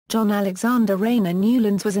John Alexander Reina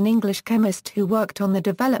Newlands was an English chemist who worked on the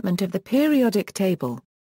development of the periodic table.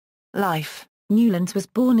 Life: Newlands was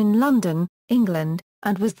born in London, England,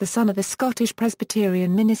 and was the son of a Scottish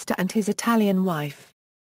Presbyterian minister and his Italian wife.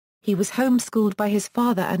 He was homeschooled by his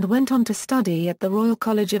father and went on to study at the Royal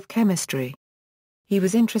College of Chemistry. He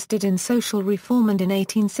was interested in social reform and in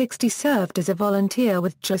 1860 served as a volunteer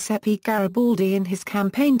with Giuseppe Garibaldi in his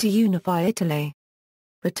campaign to unify Italy.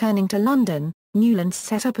 Returning to London, Newlands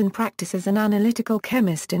set up in practice as an analytical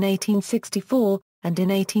chemist in 1864, and in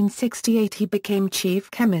 1868 he became chief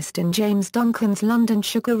chemist in James Duncan's London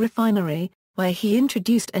sugar refinery, where he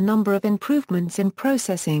introduced a number of improvements in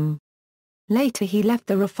processing. Later he left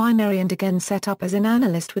the refinery and again set up as an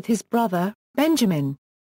analyst with his brother, Benjamin.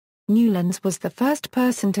 Newlands was the first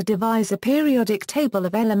person to devise a periodic table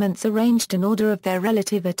of elements arranged in order of their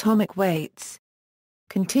relative atomic weights.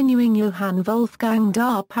 Continuing Johann Wolfgang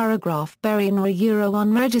Dar paragraph Berrien Euro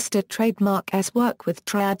unregistered trademark S work with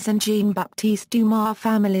triads and Jean-Baptiste Dumas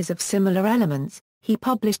families of similar elements, he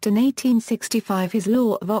published in 1865 his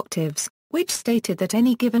law of octaves, which stated that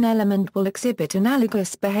any given element will exhibit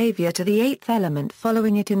analogous behavior to the eighth element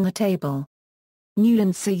following it in the table.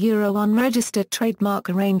 Newlands' Euro unregistered trademark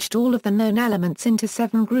arranged all of the known elements into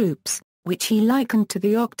 7 groups, which he likened to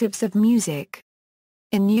the octaves of music.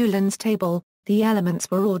 In Newlands' table, the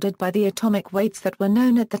elements were ordered by the atomic weights that were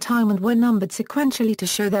known at the time and were numbered sequentially to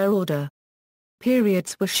show their order.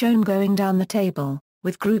 Periods were shown going down the table,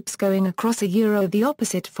 with groups going across the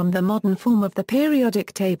opposite from the modern form of the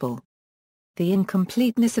periodic table. The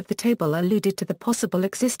incompleteness of the table alluded to the possible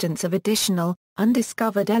existence of additional,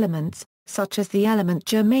 undiscovered elements, such as the element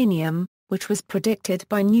germanium, which was predicted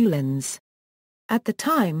by Newlands. At the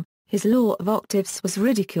time, his law of octaves was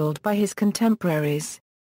ridiculed by his contemporaries.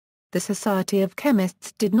 The Society of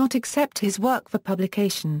Chemists did not accept his work for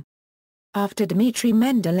publication. After Dmitry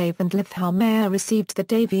Mendeleev and Lev Halmayer received the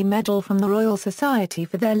Davy Medal from the Royal Society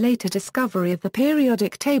for their later discovery of the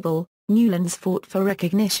periodic table, Newlands fought for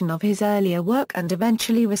recognition of his earlier work and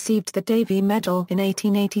eventually received the Davy Medal in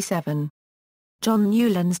 1887. John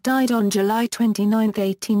Newlands died on July 29,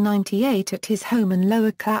 1898 at his home in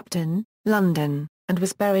Lower Clapton, London, and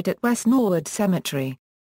was buried at West Norwood Cemetery.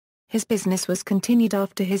 His business was continued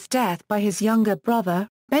after his death by his younger brother,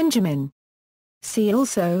 Benjamin. See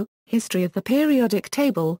also, History of the Periodic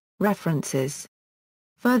Table, References.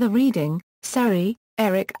 Further reading, Serry,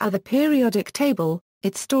 Eric A. The Periodic Table,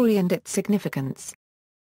 Its Story and Its Significance.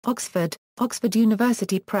 Oxford, Oxford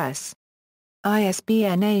University Press.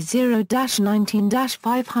 ISBN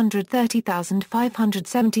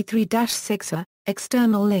A0-19-530573-6.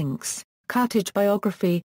 External links, Cartage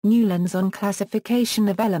Biography, Newlands on Classification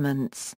of Elements.